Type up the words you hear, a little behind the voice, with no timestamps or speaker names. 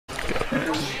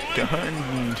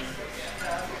Done.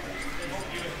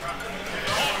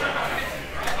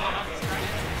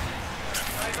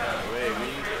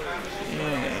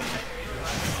 Yeah.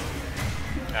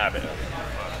 Ah, a bit.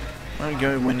 There we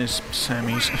go, winners,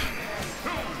 semis.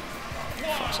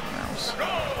 Fox and mouse.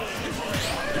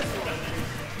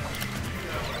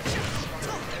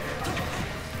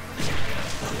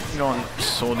 Go on,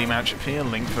 swordy matchup here,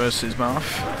 Link versus Marth.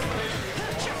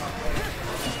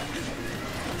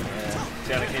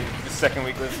 See, Anaky, the second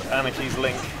week with Anaky's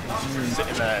Link,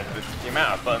 sitting there, the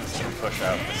amount of buttons you can push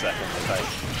out per second is like...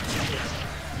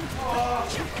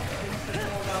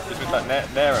 Just with that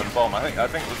Nair and Bomb, I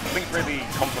think Link really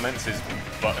complements his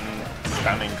button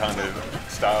spamming kind of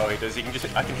style he does.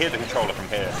 I can hear the controller from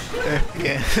here.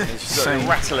 Yeah. It's just sort of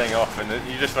rattling off, and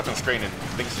you just look on screen and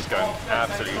Link's just going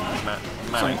absolutely mad.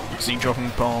 See dropping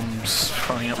bombs,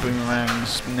 throwing up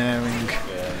boomerangs, nairing.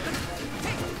 Yeah.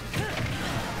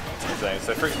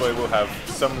 So Fruityboy will have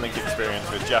some Link experience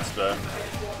with Jasper,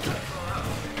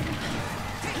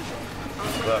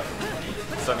 but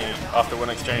suddenly after one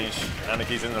exchange,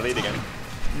 Anaky's in the lead again.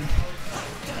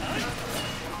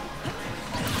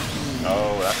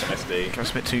 Oh, that's an SD. Goes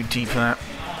a bit too deep for that.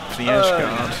 For the edge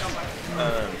guard.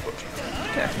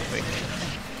 Definitely.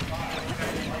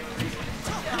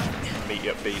 Meaty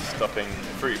up B stopping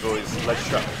Fruityboy's ledge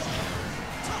trap.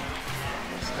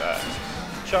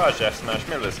 Charge F smash,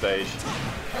 middle of the stage.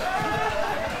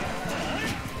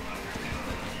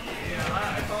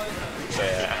 So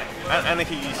yeah,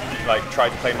 Anaky like tried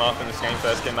to play Marth when this game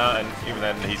first came out, and even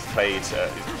then he's played.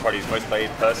 Probably his most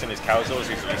played person is Cowzors,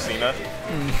 who's Lucina.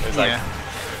 It's like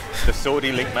the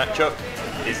Swordy Link matchup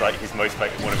is like his most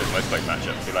played, one of his most played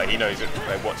matchups. So, like he knows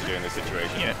what to do in this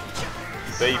situation. Yeah.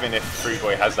 So even if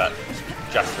Fruityboy has that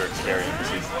Jasper experience,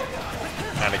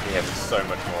 Anaky has so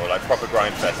much more, like proper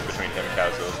grind fest between him and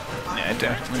Cowzors. Yeah,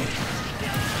 definitely.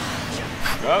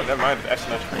 Oh, never mind, F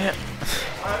smash. Yeah.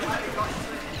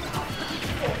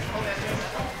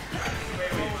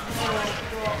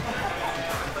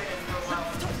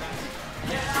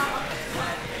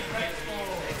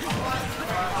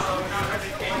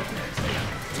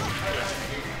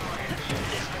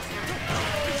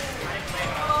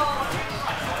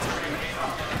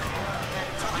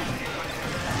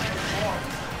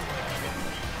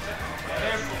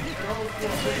 He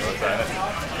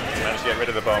managed to get rid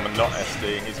of the bomb and not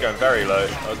SD. He's going very low.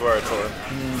 I was worried for him.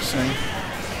 Same.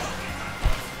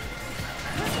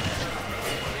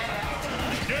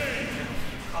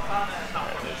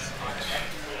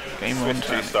 Game Swift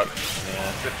 2 stock.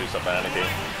 Yeah, Swift 2 stock by Anaky.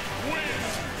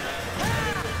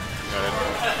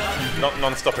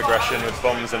 Non-stop aggression with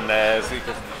bombs and nairs. He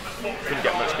just couldn't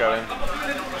get much going.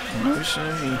 No,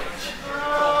 sorry.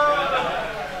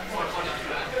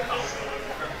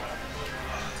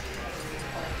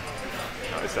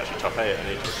 It's actually top 8 and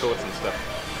he records and stuff.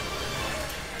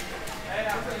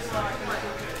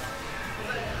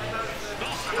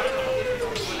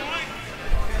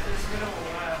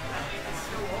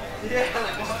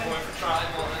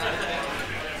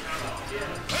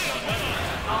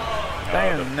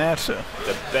 Bayonetta.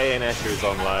 The Bayonetta is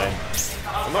online.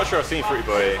 I'm not sure I've seen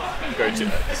Fruityboy go to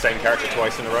the same character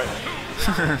twice in a row.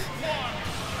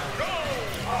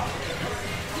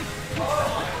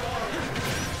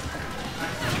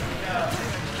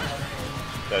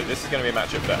 So this is going to be a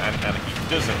matchup that Anaky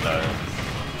doesn't know,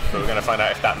 but we're going to find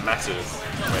out if that matters.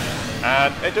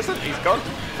 And it doesn't. He's gone.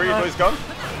 Fruityboy's gone.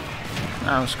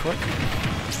 That was quick.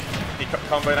 He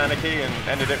comboed Anaky and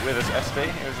ended it with his SB.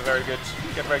 It was a very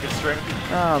good string.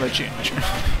 Oh, the ginger.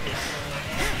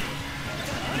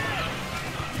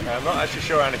 I'm not actually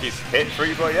sure Anaky's hit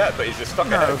Fruityboy yet, but he's just stuck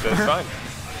ahead, so it's fine.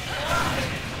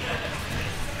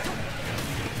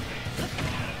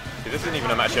 This isn't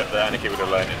even a matchup that Anaky would have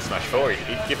learned in Smash 4.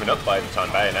 He'd given up by the time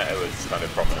Bayonetta was kind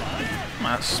of prominent.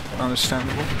 That's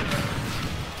understandable.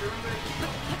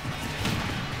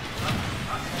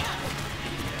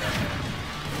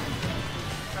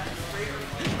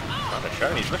 Kind of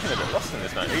shown. He's looking a bit lost in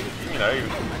this match. You know,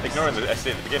 ignoring the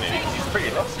SD at the beginning, he's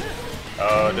pretty lost.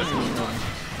 Oh,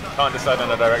 can't decide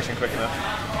on a direction quick enough.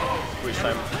 Which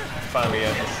time finally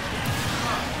ends.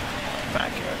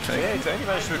 Back so yeah, he's only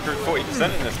managed to recruit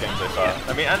 40% in this game so far.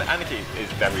 I mean, Anaky is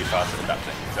very fast at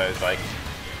adapting, so it's like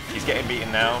he's getting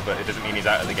beaten now, but it doesn't mean he's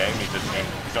out of the game.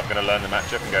 He's not going to learn the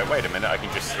matchup and go, wait a minute, I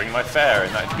can just swing my fair,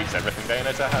 and that beats everything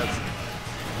Bayonetta has.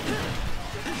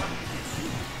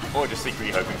 Or just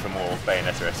secretly hoping for more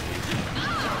Bayonetta SPs.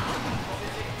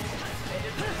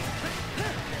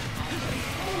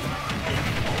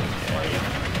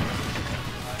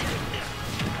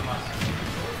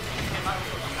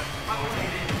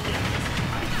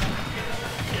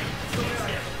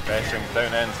 Bear strings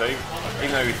don't end, so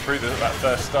even though he threw that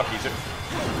first stock, he just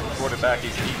brought it back.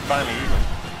 He's finally even.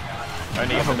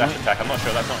 Only if a dash attack. I'm not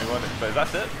sure that's not what he wanted, but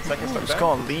that's it. Second stock It's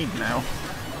down. got a lead now.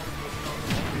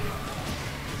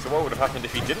 So what would have happened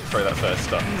if he didn't throw that first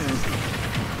stock?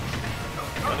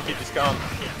 Anaky just can't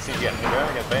seem to get anything going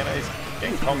against Bayonetta. He's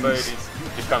getting comboed.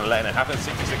 He's just kind of letting it happen.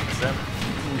 66%.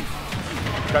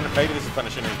 Kind of maybe this is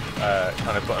punishing his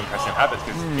kind of button pressing habits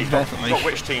because he's got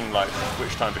Witch Team like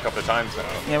Witch Timed a couple of times now.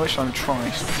 Yeah, Witch Time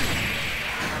twice.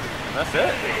 And that's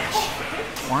it.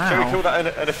 Wow. So we call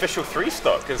that an official 3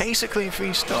 stock? Basically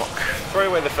 3 stock. Throw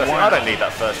away the first. Wow. I don't need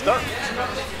that first stock.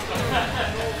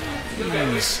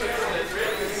 Jeez.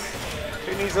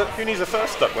 Who needs a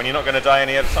first stock when you're not going to die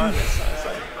any other time?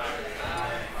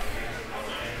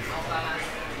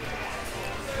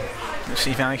 Let's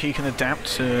see if Anaky can adapt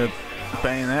to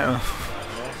Bayonetta.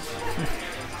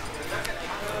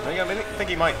 I think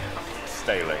he might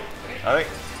stay late. I think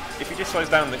if he just slows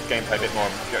down the gameplay a bit more,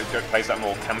 plays that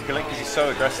more campy because he's so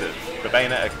aggressive. The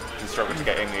Bayonetta can struggle to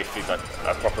get in if he's like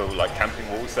a proper like camping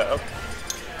wall setup.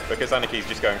 Because Anaky's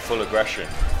just going full aggression,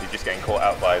 he's just getting caught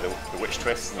out by the witch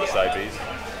twists and the side Bs.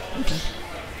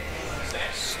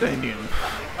 Stadium.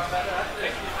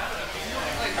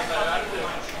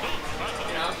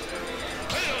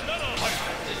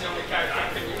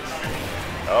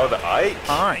 Oh, the Ike.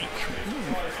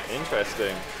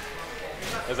 Interesting.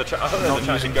 I thought there was a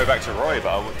chance he'd go back to Roy, but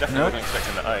I definitely wasn't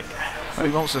expecting the Ike. Oh,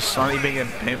 he wants a slightly bigger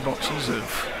hitboxes of.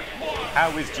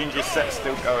 How is Ginger's set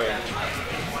still going?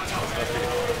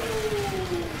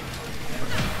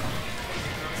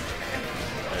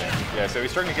 Yeah, so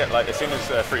he's struggling to get, like, as soon as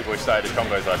Fruityboy started his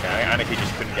combos, like, Anaky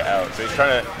just couldn't get out. So he's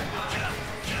trying to.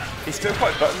 He's still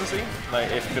quite buttonsy.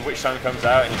 Like, if the Witch Time comes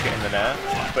out and he's getting the nair,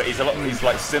 but he's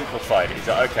like simplified. He's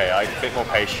like, okay, I'm a bit more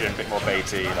patient, a bit more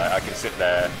baity. Like, I can sit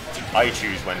there. I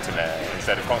choose when to nair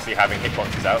instead of constantly having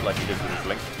hitboxes out like he does with his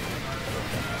Link.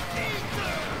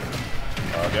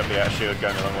 Oh, yep, the out shield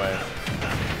going a long way.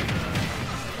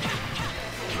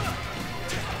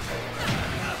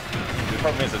 The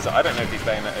problem is I don't know if these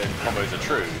Bayonetta combos are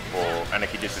true, or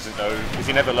Anaky just doesn't know, because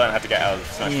he never learned how to get out of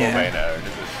Smash 4 Bayonetta.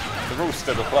 The rules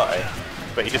still apply,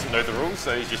 but he doesn't know the rules,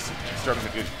 so he's just struggling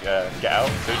to get out.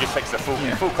 So he just takes the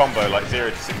full combo, like 0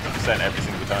 to 60% every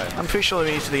single time. I'm pretty sure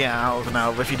it needs to get out of an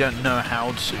out, but if you don't know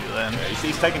how to, then. Yeah,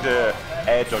 he's taking to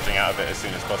air dodging out of it as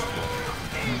soon as possible.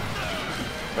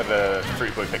 Whether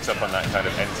Fruityboy picks up on that kind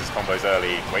of ends his combos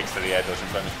early, waits for the air dodge and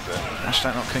punishes it.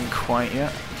 Hashtag not clean quite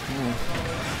yet.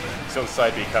 Saw the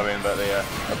side B come in, but the up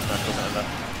smash wasn't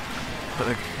enough.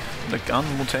 But the gun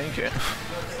will take it.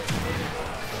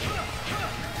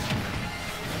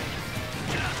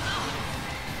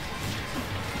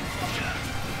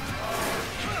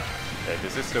 Yeah,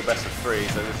 because this is still best of 3,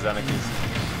 so this is Anaky's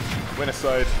winner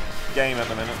side game at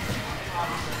the minute.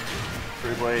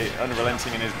 Fruityboy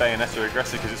unrelenting in his Bayonetta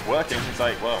aggressive because it's working. It's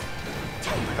like, well,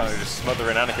 kind of just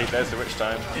smothering Anaky. There's the Witch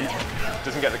Time.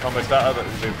 Doesn't get the combo starter, but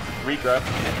the regrab.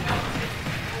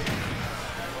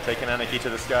 Taking Anaky to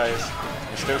the skies.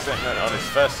 He's still sitting on his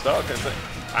first stock.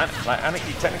 Like,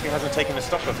 Anaky technically hasn't taken the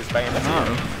stock off his Bayonetta.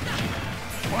 No.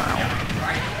 Wow.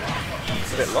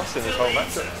 He's a bit lost in this whole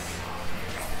matchup.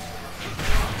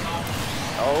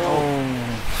 Oh.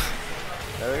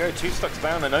 There we go, 2 stocks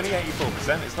down and only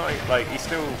 84%. It's not like he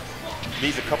still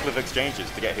needs a couple of exchanges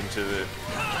to get him to the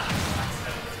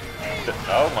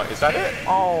oh my, is that it?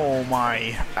 Oh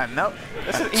my, and no.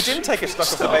 He didn't take a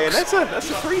stock off the Bayonetta. That's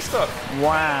a 3 stock.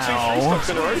 Wow. 2 3 stocks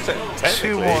in a row,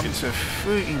 technically. 2-1 to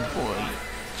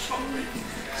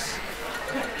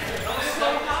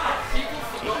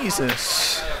Fruityboy. Jesus.